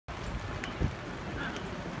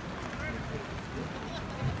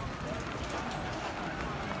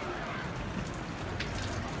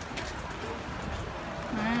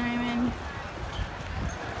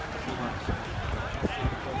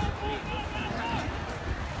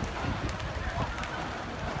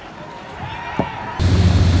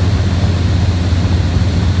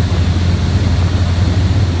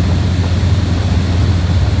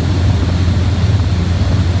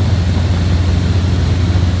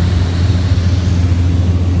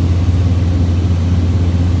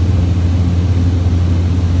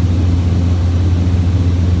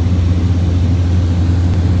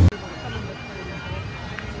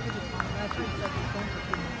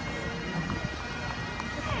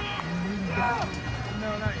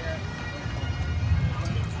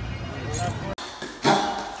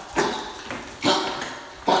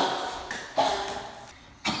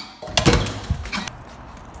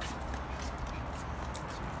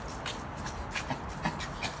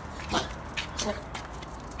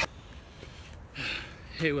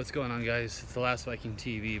Hey, what's going on, guys? It's the Last Viking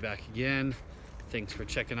TV back again. Thanks for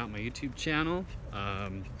checking out my YouTube channel.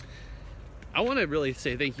 I want to really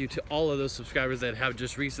say thank you to all of those subscribers that have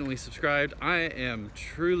just recently subscribed. I am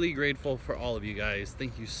truly grateful for all of you guys.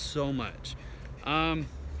 Thank you so much. Well,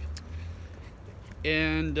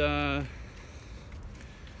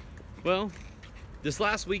 this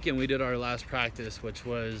last weekend we did our last practice, which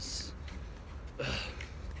was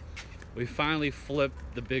we finally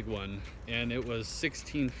flipped the big one, and it was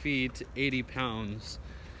 16 feet, 80 pounds.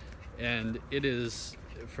 And it is,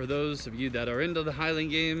 for those of you that are into the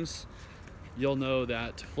Highland games, you'll know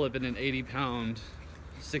that flipping an 80-pound,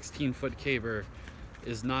 16-foot caber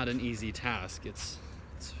is not an easy task. It's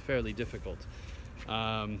fairly difficult.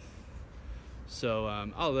 Although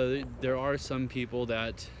there are some people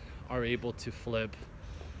that are able to flip,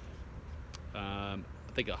 I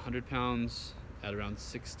think 100 pounds at around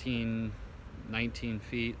 16, 19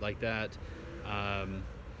 feet, like that.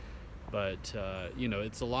 You know,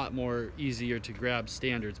 it's a lot more easier to grab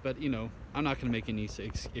standards, but you know, I'm not going to make any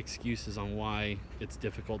excuses on why it's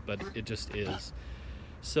difficult, but it just is.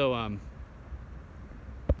 So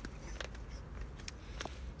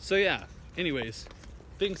yeah, anyways,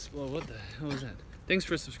 thanks. Well, what the hell was that? Thanks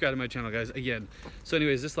for subscribing to my channel, guys, again. So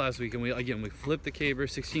anyways, this last weekend we flipped the caber,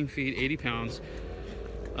 16 feet, 80 pounds.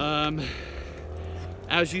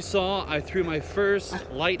 As you saw, I threw my first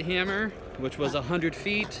light hammer, which was 100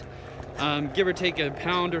 feet, give or take a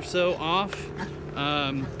pound or so off,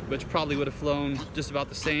 which probably would have flown just about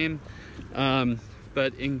the same.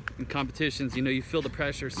 But in competitions, you know, you feel the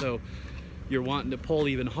pressure, so you're wanting to pull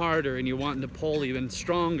even harder and you're wanting to pull even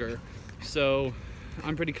stronger. So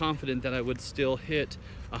I'm pretty confident that I would still hit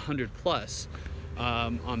 100 plus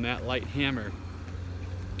on that light hammer,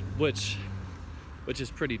 which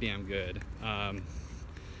is pretty damn good.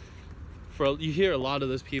 You hear a lot of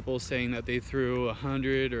those people saying that they threw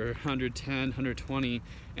 100 or 110, 120,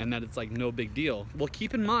 and that it's like no big deal. Well,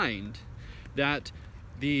 keep in mind that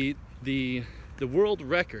the world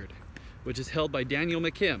record, which is held by Daniel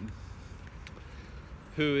McKim,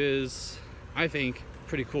 who is, I think, a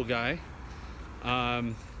pretty cool guy.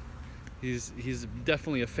 He's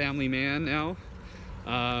definitely a family man now.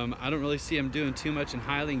 I don't really see him doing too much in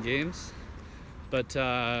Highland games, but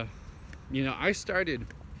you know,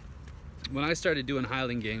 when I started doing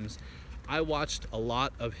Highland games, I watched a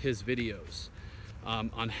lot of his videos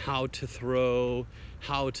on how to throw,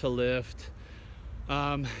 how to lift.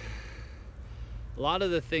 A lot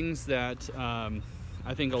of the things that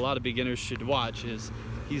I think a lot of beginners should watch is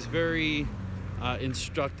he's very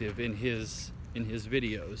instructive in his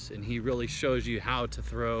videos, and he really shows you how to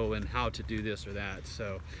throw and how to do this or that.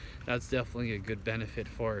 So that's definitely a good benefit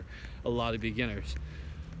for a lot of beginners.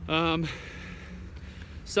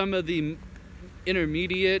 Some of the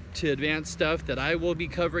intermediate to advanced stuff that I will be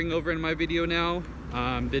covering over in my video now.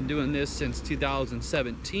 Been doing this since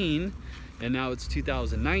 2017, and now it's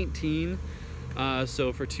 2019.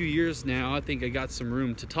 So for 2 years now, I think I got some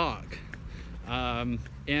room to talk.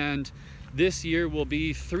 And this year will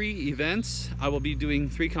be 3 events. I will be doing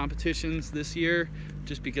 3 competitions this year,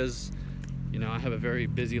 just because, you know, I have a very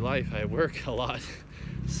busy life. I work a lot.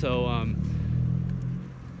 So,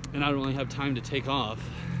 and I don't really have time to take off.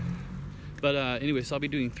 But anyway, so I'll be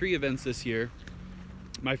doing 3 events this year.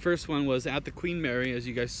 My first one was at the Queen Mary, as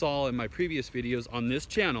you guys saw in my previous videos on this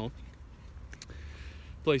channel,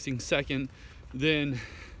 placing second. Then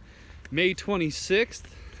May 26th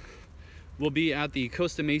will be at the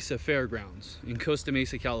Costa Mesa Fairgrounds in Costa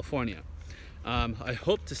Mesa, California. I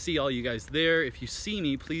hope to see all you guys there. If you see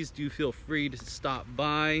me, please do feel free to stop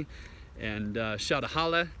by and shout a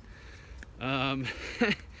holla.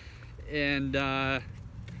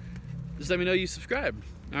 Just let me know you subscribe.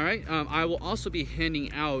 All right. I will also be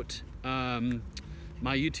handing out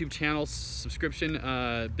my YouTube channel subscription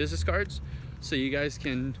business cards, so you guys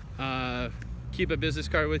can keep a business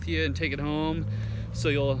card with you and take it home, so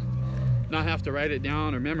you'll not have to write it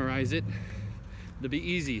down or memorize it. It'll be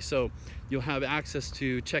easy. So you'll have access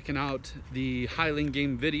to checking out the Highland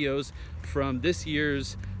game videos from this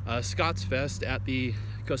year's Scots Fest at the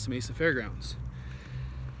Costa Mesa Fairgrounds.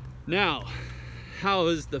 Now, how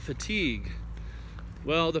is the fatigue?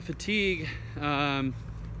 Well, the fatigue,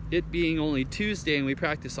 it being only Tuesday and we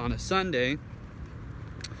practice on a Sunday,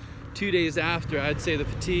 2 days after, I'd say the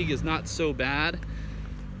fatigue is not so bad.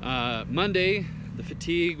 Monday, the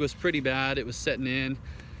fatigue was pretty bad. It was setting in.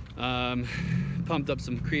 Pumped up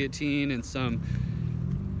some creatine and some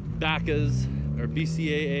BACAs or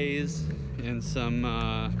BCAAs and some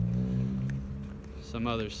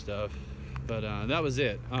other stuff, but that was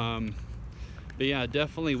it. But yeah,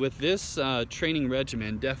 definitely with this training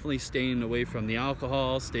regimen, definitely staying away from the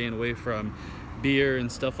alcohol, staying away from beer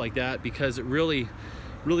and stuff like that, because it really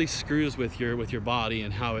screws with your body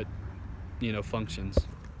and how it, you know, functions.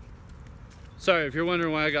 Sorry if you're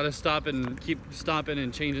wondering why I gotta stop and keep stopping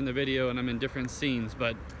and changing the video and I'm in different scenes,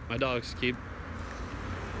 but my dogs keep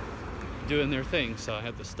doing their thing, so I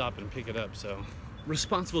have to stop and pick it up. So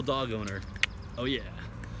responsible dog owner, oh yeah.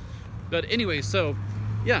 But anyway, so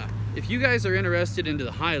yeah, if you guys are interested into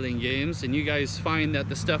the Highland games and you guys find that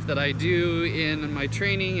the stuff that I do in my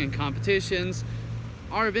training and competitions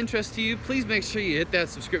are of interest to you, please make sure you hit that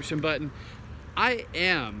subscription button. I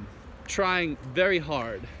am trying very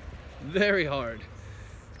hard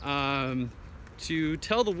to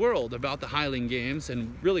tell the world about the Highland games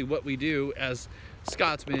and really what we do as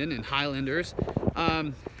Scotsmen and Highlanders.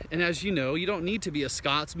 And as you know, you don't need to be a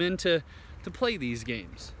Scotsman to play these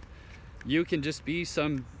games. You can just be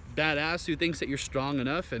some badass who thinks that you're strong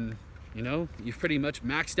enough and, you know, you've pretty much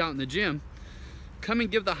maxed out in the gym. Come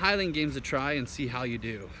and give the Highland games a try and see how you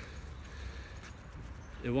do.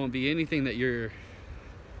 It won't be anything that you're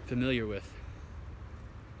familiar with.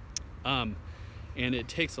 And it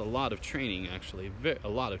takes a lot of training, actually, a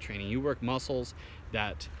lot of training. You work muscles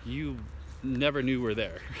that you never knew were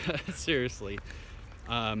there. Seriously.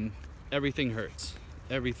 Everything hurts,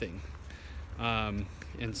 everything.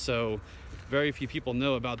 And so very few people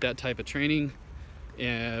know about that type of training,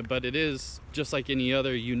 but it is just like any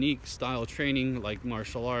other unique style training, like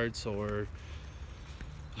martial arts or,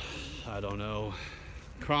 I don't know,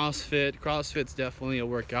 CrossFit. CrossFit's definitely a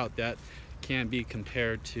workout that can be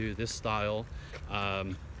compared to this style,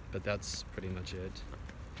 but that's pretty much it.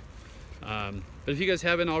 But if you guys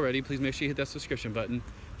haven't already, please make sure you hit that subscription button,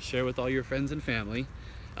 share with all your friends and family.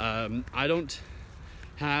 I don't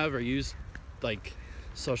have or use like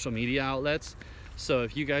social media outlets, so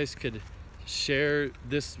if you guys could share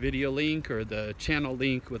this video link or the channel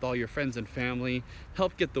link with all your friends and family,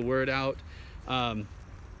 help get the word out.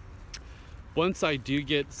 Once I do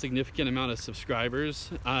get significant amount of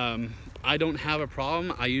subscribers, I don't have a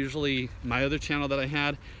problem. I usually, my other channel that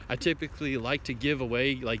I typically like to give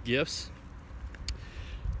away like gifts,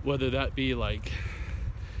 whether that be like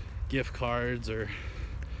gift cards or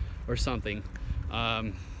something,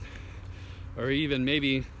 or even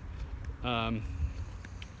maybe I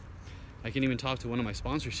can even talk to one of my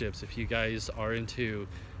sponsorships. If you guys are into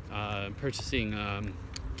purchasing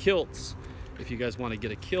kilts, if you guys want to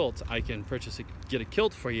get a kilt, I can get a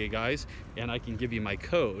kilt for you guys, and I can give you my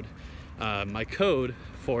code. My code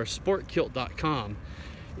for sportkilt.com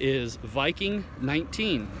is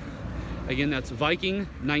Viking19. Again, that's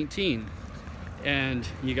Viking19, and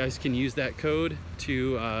you guys can use that code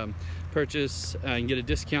to purchase and get a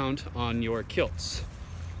discount on your kilts,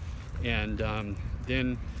 and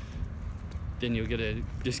then you'll get a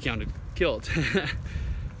discounted kilt.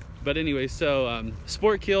 But anyway, so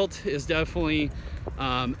Sport Kilt is definitely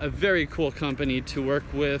a very cool company to work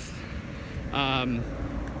with. I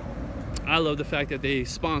love the fact that they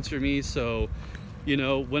sponsor me, so you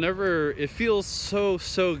know, whenever it feels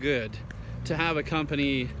so good to have a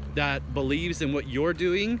company that believes in what you're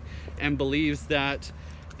doing and believes that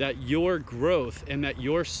your growth and that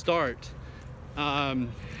your start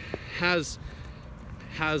has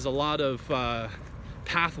a lot of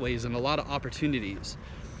pathways and a lot of opportunities.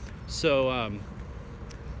 So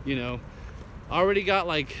you know, I already got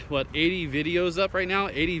like what, 80 videos up right now,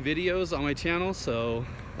 80 videos on my channel, so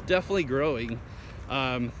definitely growing,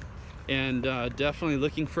 and definitely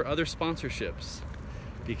looking for other sponsorships,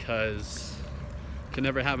 because can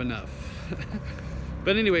never have enough.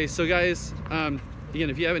 But anyway, so guys, again,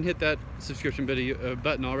 if you haven't hit that subscription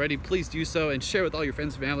button already, please do so, and share with all your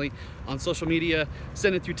friends and family on social media.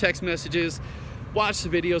 Send it through text messages. Watch the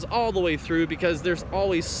videos all the way through, because there's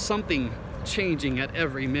always something changing at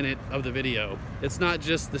every minute of the video. It's not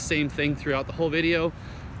just the same thing throughout the whole video.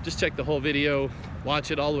 Just check the whole video,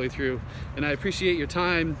 watch it all the way through. And I appreciate your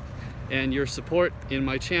time and your support in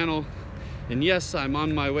my channel. And yes, I'm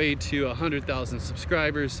on my way to 100,000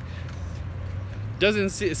 subscribers.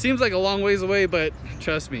 It seems like a long ways away, but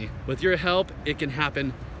trust me, with your help, it can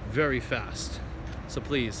happen very fast. So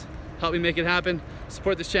please, help me make it happen.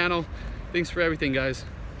 Support this channel. Thanks for everything, guys.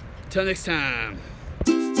 Till next time.